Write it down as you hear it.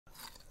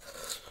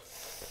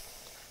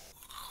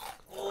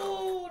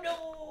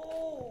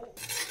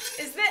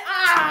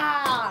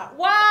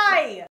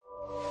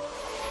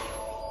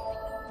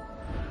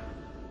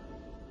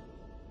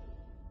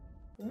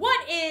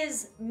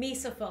is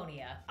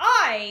misophonia?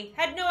 I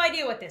had no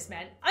idea what this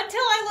meant until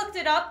I looked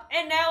it up,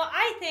 and now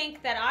I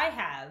think that I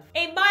have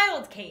a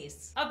mild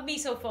case of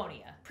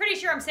misophonia. Pretty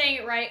sure I'm saying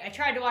it right. I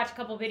tried to watch a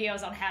couple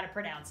videos on how to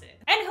pronounce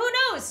it. And who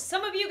knows,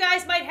 some of you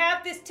guys might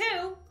have this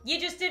too. You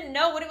just didn't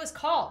know what it was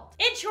called.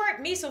 In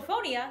short,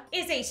 misophonia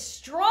is a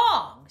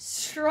strong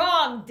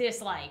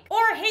dislike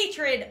or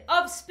hatred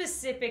of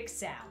specific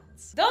sounds.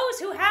 Those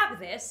who have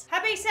this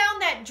have a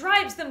sound that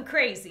drives them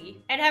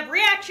crazy and have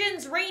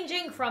reactions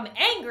ranging from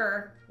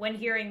anger when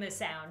hearing the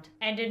sound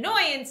and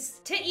annoyance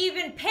to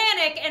even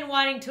panic and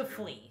wanting to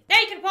flee. Now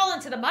you can fall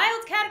into the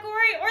mild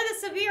category or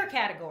the severe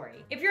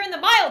category. If you're in the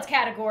mild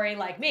category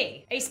like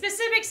me, a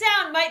specific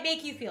sound might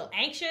make you feel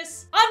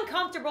anxious,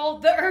 uncomfortable,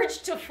 the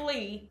urge to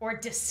flee, or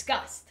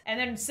disgust. And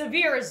then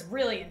severe is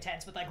really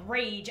intense with like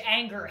rage,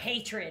 anger,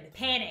 hatred,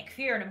 panic,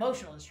 fear, and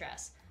emotional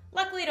distress.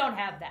 Luckily, don't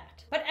have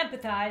that, but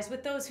empathize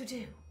with those who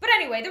do. But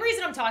anyway, the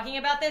reason I'm talking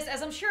about this,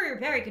 as I'm sure you're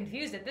very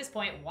confused at this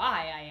point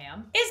why I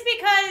am, is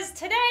because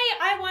today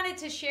I wanted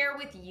to share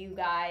with you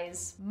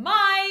guys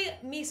my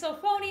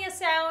misophonia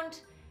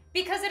sound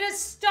because it has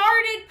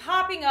started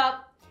popping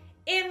up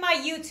in my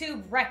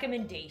YouTube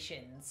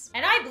recommendations.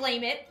 And I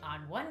blame it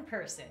on one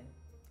person.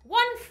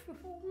 One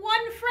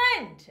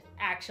friend,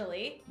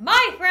 actually.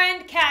 My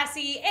friend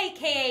Kassie,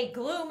 aka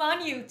Gloom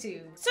on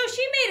YouTube. So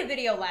she made a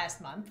video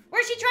last month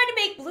where she tried to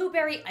make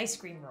blueberry ice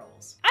cream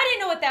rolls. I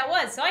didn't know what that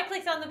was, so I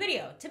clicked on the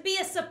video to be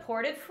a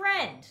supportive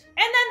friend. And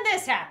then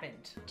this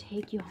happened.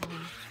 Take you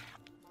home.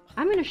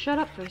 I'm gonna shut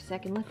up for a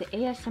second, let the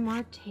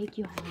ASMR take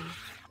you home.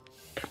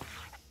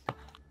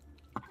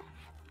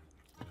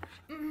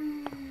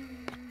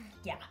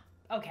 Yeah,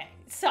 okay.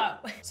 So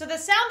the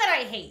sound that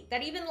I hate,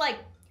 that even like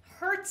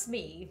hurts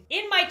me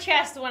in my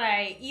chest when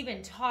I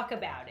even talk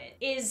about it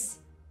is,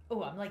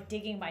 oh, I'm like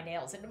digging my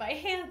nails into my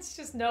hands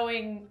just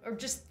knowing or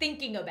just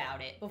thinking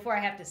about it before I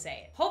have to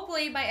say it.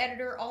 Hopefully my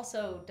editor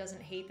also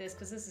doesn't hate this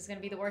because this is gonna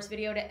be the worst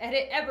video to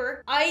edit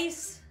ever.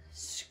 Ice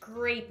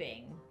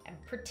scraping, and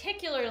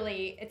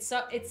particularly it's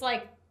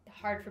like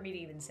hard for me to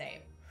even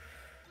say.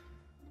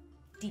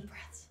 Deep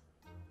breaths.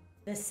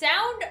 The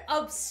sound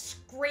of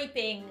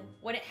scraping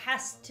when it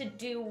has to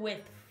do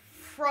with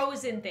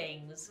frozen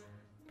things,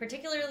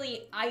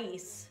 particularly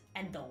ice,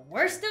 and the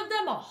worst of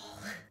them all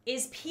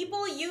is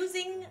people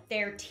using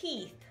their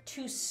teeth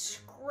to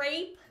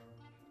scrape,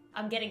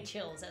 I'm getting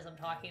chills as I'm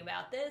talking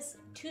about this,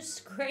 to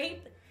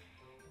scrape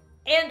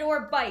and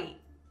or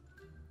bite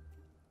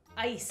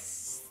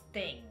ice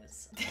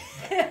things.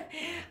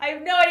 I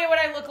have no idea what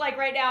I look like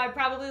right now. I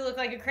probably look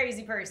like a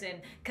crazy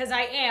person, because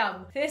I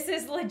am. This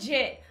is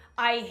legit.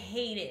 I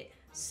hate it.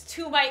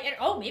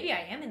 Oh, maybe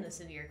I am in the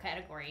severe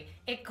category.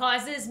 It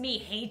causes me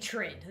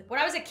hatred. When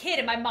I was a kid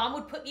and my mom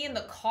would put me in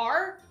the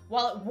car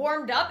while it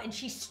warmed up and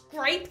she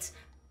scraped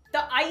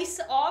the ice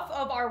off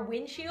of our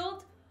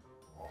windshield.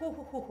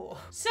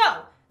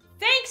 So,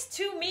 thanks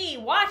to me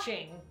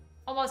watching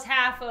almost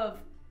half of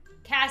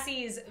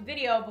Cassie's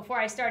video before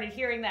I started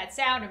hearing that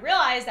sound and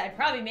realized I'd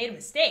probably made a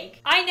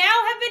mistake, I now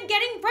have been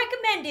getting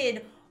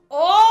recommended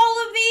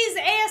all of these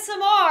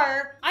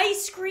ASMR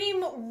ice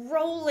cream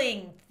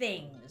rolling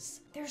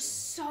things. There's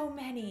so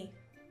many.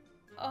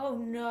 Oh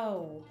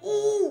no.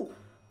 Ooh.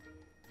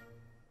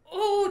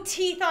 Ooh,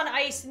 teeth on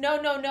ice.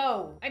 No, no,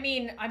 no. I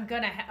mean, I'm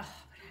gonna have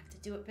to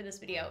do it for this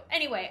video.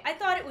 Anyway, I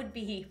thought it would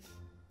be,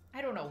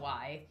 I don't know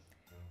why.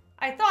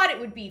 I thought it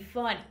would be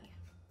funny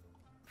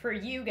for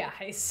you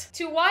guys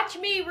to watch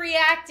me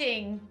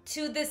reacting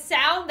to the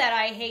sound that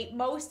I hate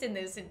most in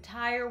this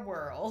entire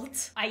world,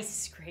 ice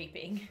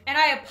scraping. And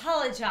I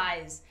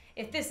apologize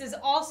if this is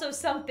also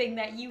something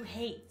that you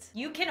hate.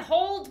 You can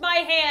hold my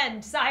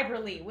hand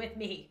cyberly with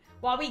me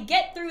while we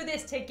get through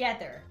this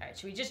together. All right,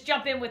 should we just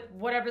jump in with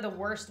whatever the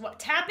worst,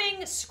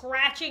 tapping,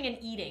 scratching, and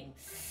eating.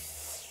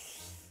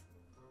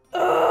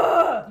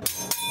 Ugh.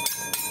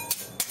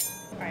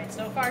 All right,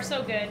 so far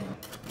so good.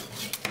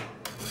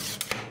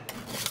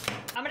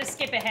 I'm gonna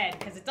skip ahead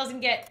because it doesn't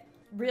get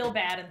real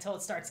bad until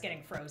it starts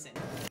getting frozen.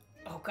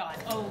 Oh God,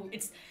 oh,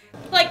 it's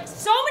like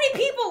so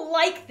many people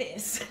like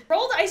this.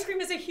 Rolled ice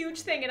cream is a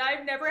huge thing and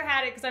I've never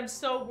had it because I'm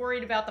so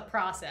worried about the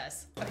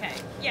process. Okay,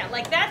 yeah,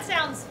 like that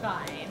sounds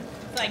fine.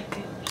 It's like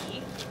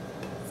gooey,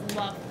 it's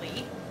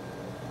lovely.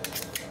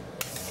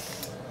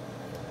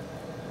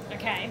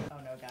 Okay. Oh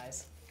no,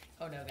 guys.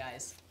 Oh no,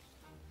 guys.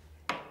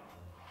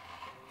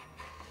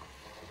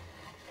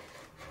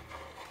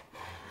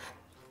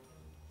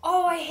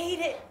 Oh, I hate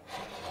it.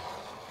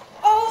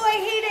 Oh, I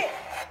hate it.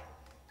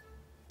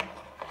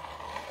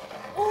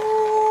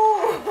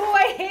 Oh,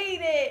 I hate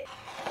it.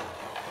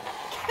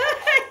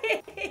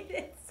 I hate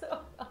it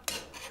so much.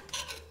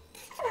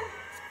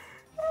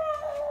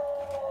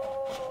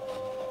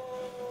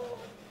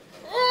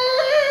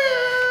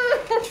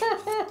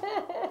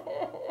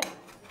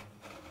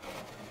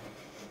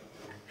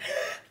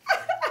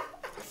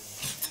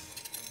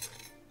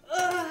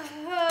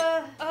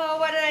 Oh,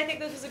 why did I think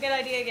this was a good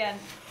idea again?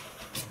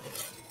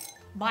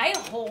 My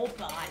whole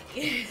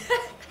body.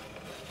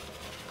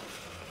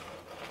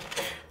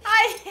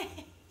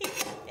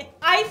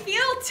 I I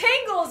feel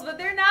tingles, but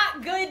they're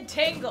not good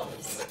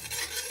tingles.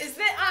 Is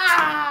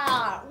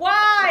that,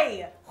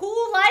 why?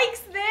 Who likes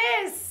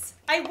this?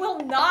 I will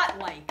not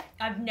like.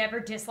 I've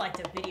never disliked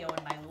a video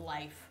in my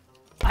life.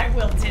 I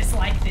will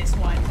dislike this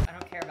one. I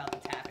don't care about the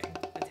tapping.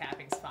 The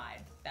tapping's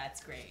fine.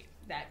 That's great.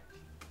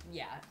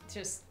 Yeah,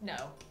 just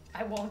no.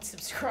 I won't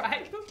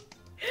subscribe.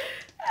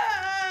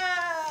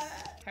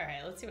 All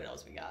right, let's see what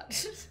else we got.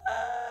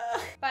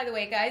 By the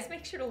way, guys,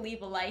 make sure to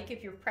leave a like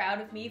if you're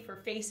proud of me for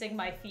facing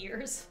my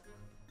fears.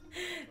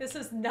 This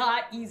is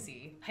not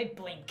easy. I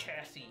blame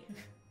Kassie.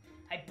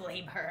 I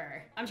blame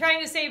her. I'm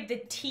trying to save the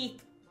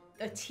teeth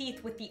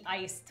with the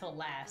ice till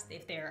last.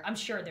 I'm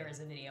sure there is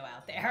a video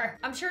out there.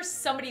 I'm sure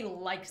somebody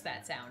likes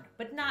that sound,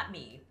 but not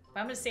me. But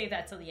I'm gonna save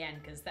that till the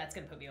end because that's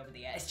gonna put me over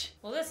the edge.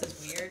 Well, this is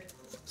weird.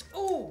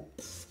 Ooh.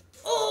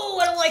 Oh,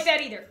 I don't like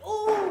that either.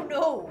 Oh,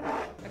 no.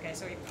 Okay,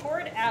 so he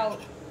poured out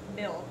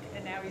milk,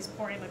 and now he's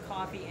pouring the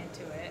coffee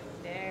into it.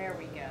 There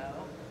we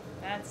go.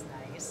 That's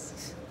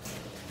nice.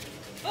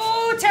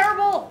 Oh,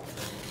 terrible!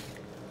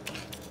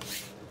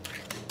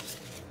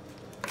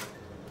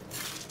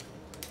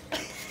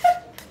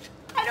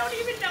 I don't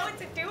even know what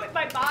to do with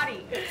my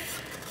body.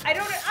 I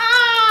don't...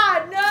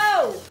 Ah,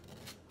 no!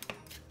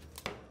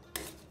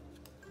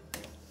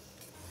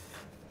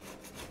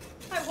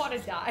 I want to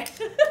die.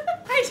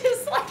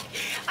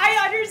 I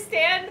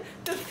understand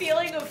the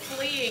feeling of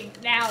fleeing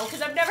now,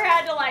 because I've never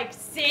had to, like,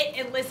 sit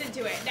and listen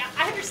to it. Now,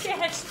 I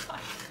understand. I just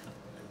want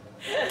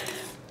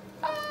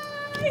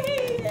I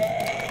hate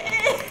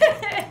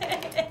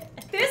it.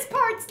 This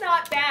part's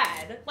not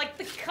bad. Like,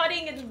 the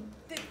cutting and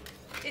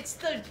it's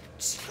the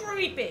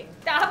scraping.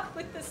 Stop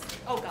with this.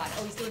 Oh, God.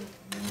 Oh, he's doing...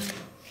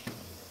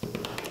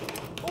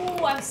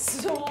 Oh, I'm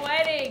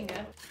sweating.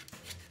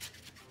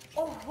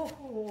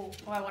 Oh,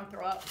 I want to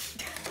throw up.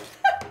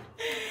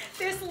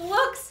 This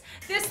looks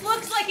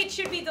like it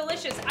should be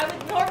delicious. I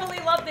would normally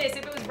love this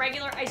if it was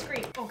regular ice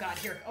cream. Oh God,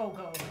 here. Oh,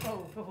 go.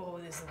 Oh,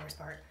 this is the worst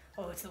part.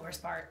 Oh, it's the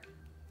worst part.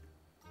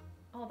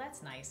 Oh,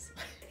 that's nice.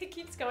 It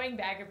keeps going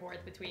back and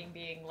forth between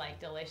being like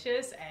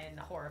delicious and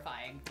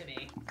horrifying to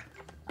me.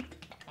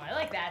 Oh, I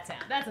like that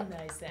sound. That's a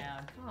nice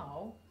sound.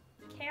 Oh,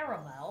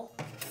 caramel.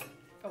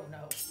 Oh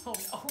no. Oh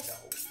no.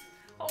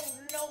 Oh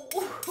no.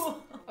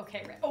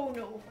 Okay, right. Oh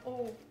no.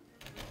 Oh.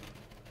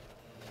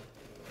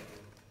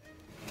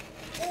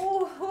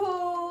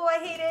 Oh, I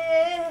hate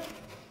it.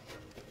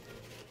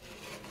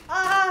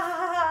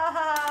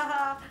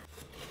 Ah.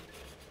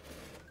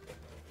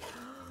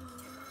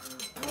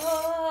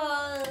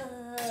 Oh,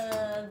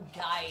 I'm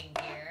dying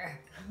here.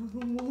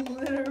 I'm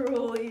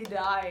literally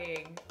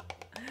dying.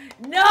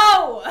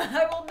 No!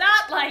 I will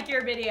not like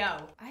your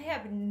video. I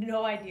have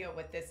no idea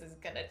what this is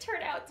gonna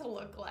turn out to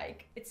look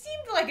like. It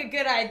seemed like a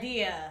good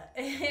idea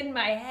in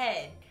my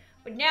head,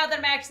 but now that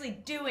I'm actually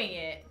doing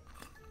it,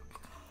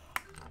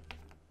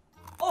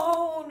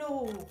 oh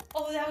no.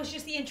 Oh, that was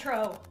just the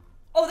intro.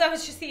 Oh, that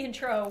was just the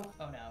intro.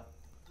 Oh no.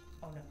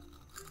 Oh no.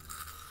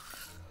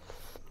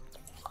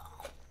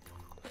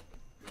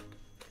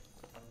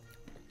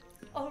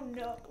 Oh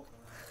no.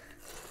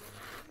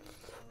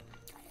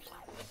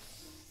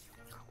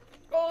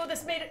 Oh,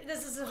 this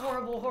is a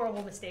horrible,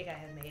 horrible mistake I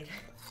have made.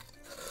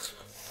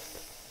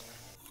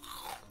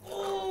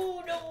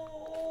 Oh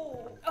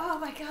no. Oh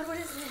my God, what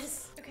is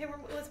this? Okay,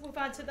 let's move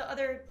on to the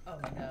other. Oh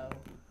no.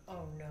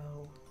 Oh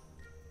no.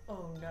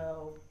 Oh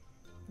no.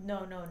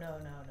 No, no, no,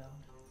 no, no.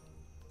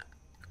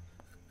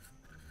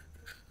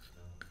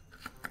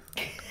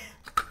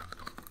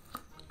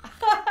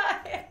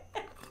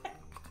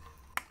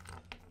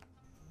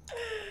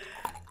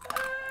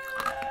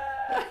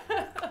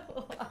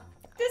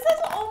 This has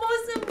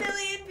almost 1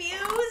 million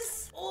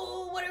views.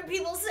 Oh, what are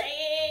people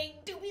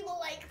saying? Do people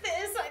like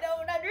this? I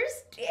don't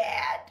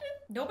understand.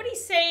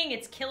 Nobody's saying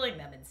it's killing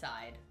them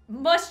inside.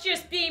 Must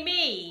just be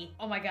me.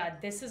 Oh my God,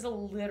 this is a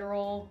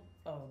literal...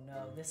 Oh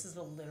no, this is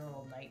a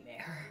literal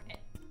nightmare.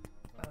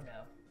 Oh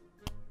no.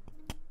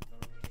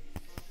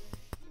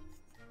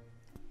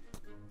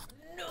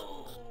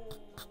 No.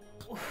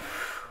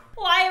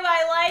 Why am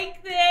I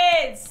like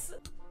this?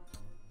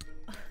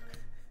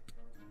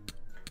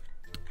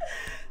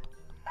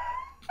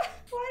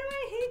 Why do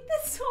I hate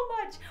this so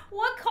much?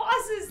 What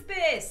causes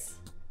this?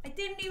 I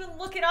didn't even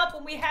look it up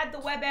when we had the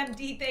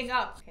WebMD thing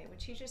up. Okay, when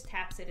she just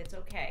taps it, it's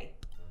okay.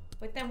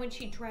 But then when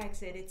she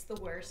drags it, it's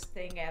the worst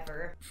thing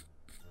ever.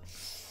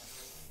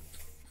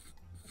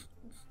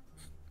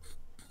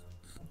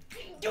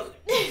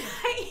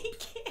 I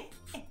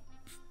can't.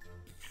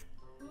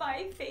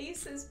 My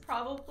face is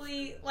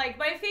probably, like,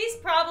 my face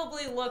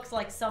probably looks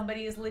like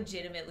somebody is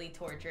legitimately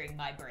torturing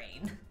my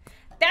brain.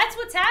 That's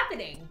what's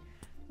happening.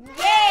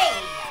 Yay!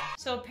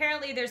 So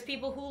apparently there's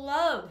people who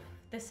love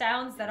the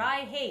sounds that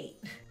I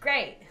hate.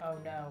 Great. Oh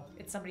no,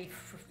 it's somebody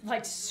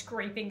like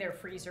scraping their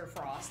freezer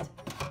frost.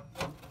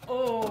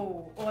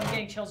 Oh, I'm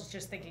getting chills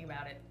just thinking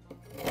about it.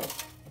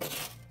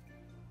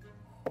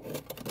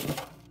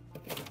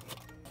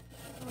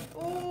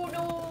 Oh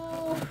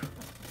no.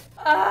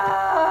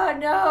 Ah,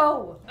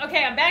 no.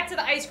 Okay, I'm back to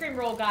the ice cream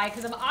roll guy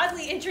because I'm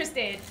oddly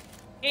interested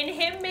in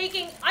him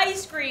making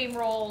ice cream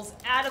rolls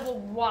out of a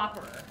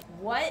Whopper.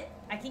 What?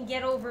 I can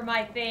get over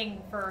my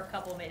thing for a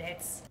couple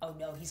minutes. Oh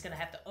no, he's gonna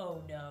have to,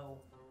 oh no.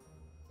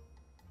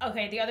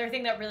 Okay, the other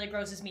thing that really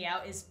grosses me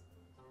out is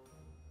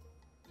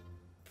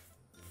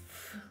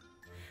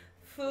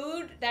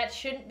food that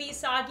shouldn't be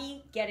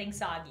soggy getting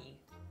soggy.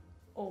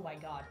 Oh my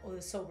god. Oh,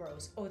 it's so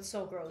gross. Oh, it's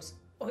so gross.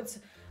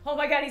 Oh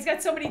my god, he's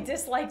got so many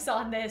dislikes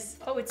on this.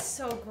 Oh, it's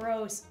so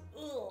gross.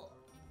 Ugh.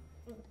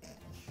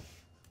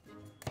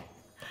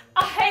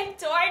 I'm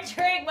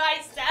torturing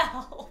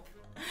myself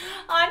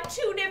on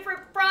two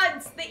different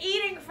fronts. The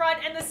eating front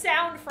and the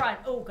sound front.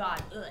 Oh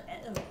god.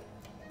 Ugh.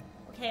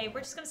 Okay,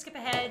 we're just gonna skip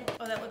ahead.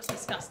 Oh, that looks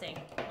disgusting.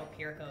 Oh,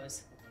 here it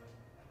goes.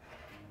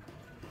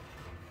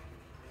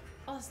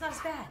 Oh, it's not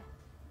as bad.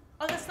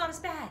 Oh, that's not as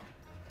bad.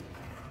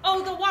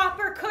 Oh, the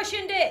Whopper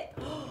cushioned it.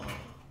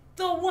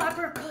 The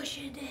Whopper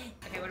cushioned it.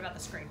 Okay, what about the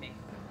scraping?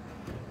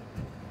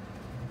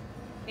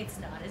 It's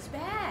not as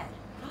bad.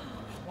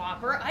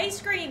 Whopper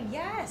ice cream,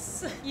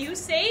 yes. You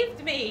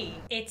saved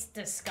me. It's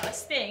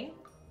disgusting,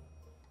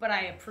 but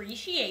I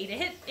appreciate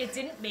it. It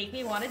didn't make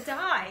me want to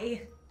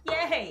die.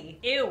 Yay.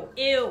 Ew,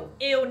 ew,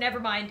 ew, never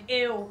mind.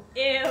 Ew,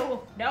 ew.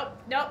 Nope,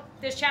 nope.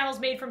 This channel's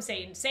made from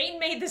Satan. Satan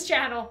made this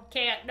channel.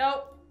 Can't,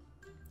 nope.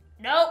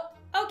 Nope.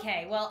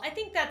 Okay, well, I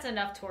think that's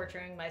enough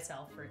torturing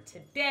myself for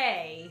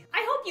today.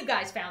 I hope you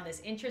guys found this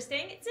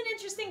interesting. It's an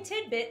interesting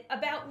tidbit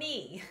about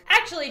me.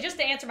 Actually, just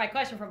to answer my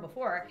question from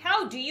before,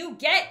 how do you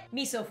get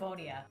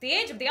misophonia? The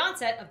age of the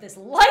onset of this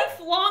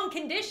lifelong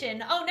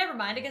condition, oh, never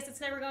mind, I guess it's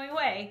never going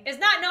away, is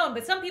not known,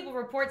 but some people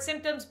report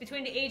symptoms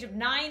between the age of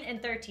 9 and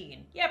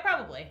 13. Yeah,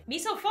 probably.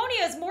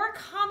 Misophonia is more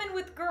common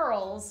with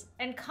girls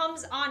and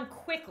comes on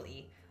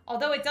quickly,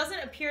 although it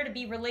doesn't appear to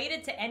be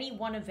related to any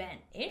one event.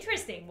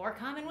 Interesting, more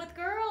common with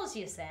girls,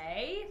 you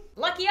say?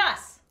 Lucky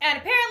us. And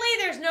apparently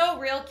there's no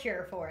real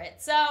cure for it,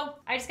 so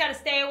I just gotta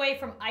stay away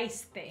from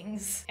ice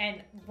things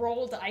and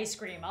rolled ice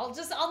cream.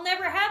 I'll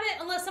never have it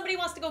unless somebody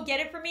wants to go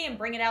get it for me and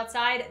bring it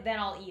outside, then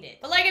I'll eat it.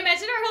 But like I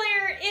mentioned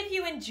earlier, if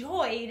you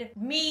enjoyed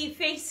me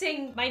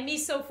facing my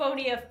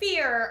misophonia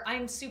fear,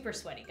 I'm super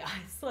sweaty,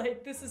 guys.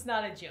 Like, this is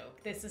not a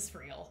joke, this is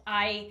real.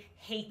 I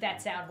hate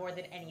that sound more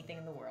than anything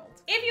in the world.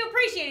 If you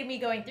appreciated me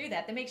going through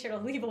that, then make sure to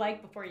leave a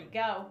like before you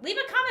go. Leave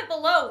a comment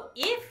below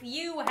if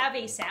you have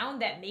a sound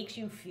that makes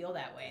you feel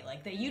that way,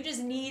 like that you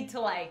just need to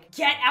like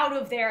get out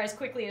of there as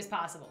quickly as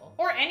possible.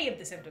 Or any of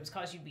the symptoms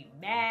cause you to be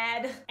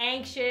mad,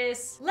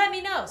 anxious. Let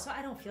me know so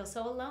I don't feel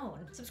so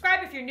alone.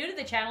 Subscribe if you're new to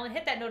the channel and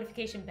hit that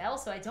notification bell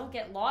so I don't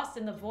get lost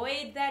in the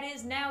void that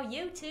is now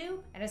YouTube.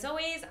 And as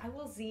always, I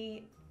will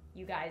see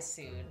you guys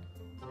soon.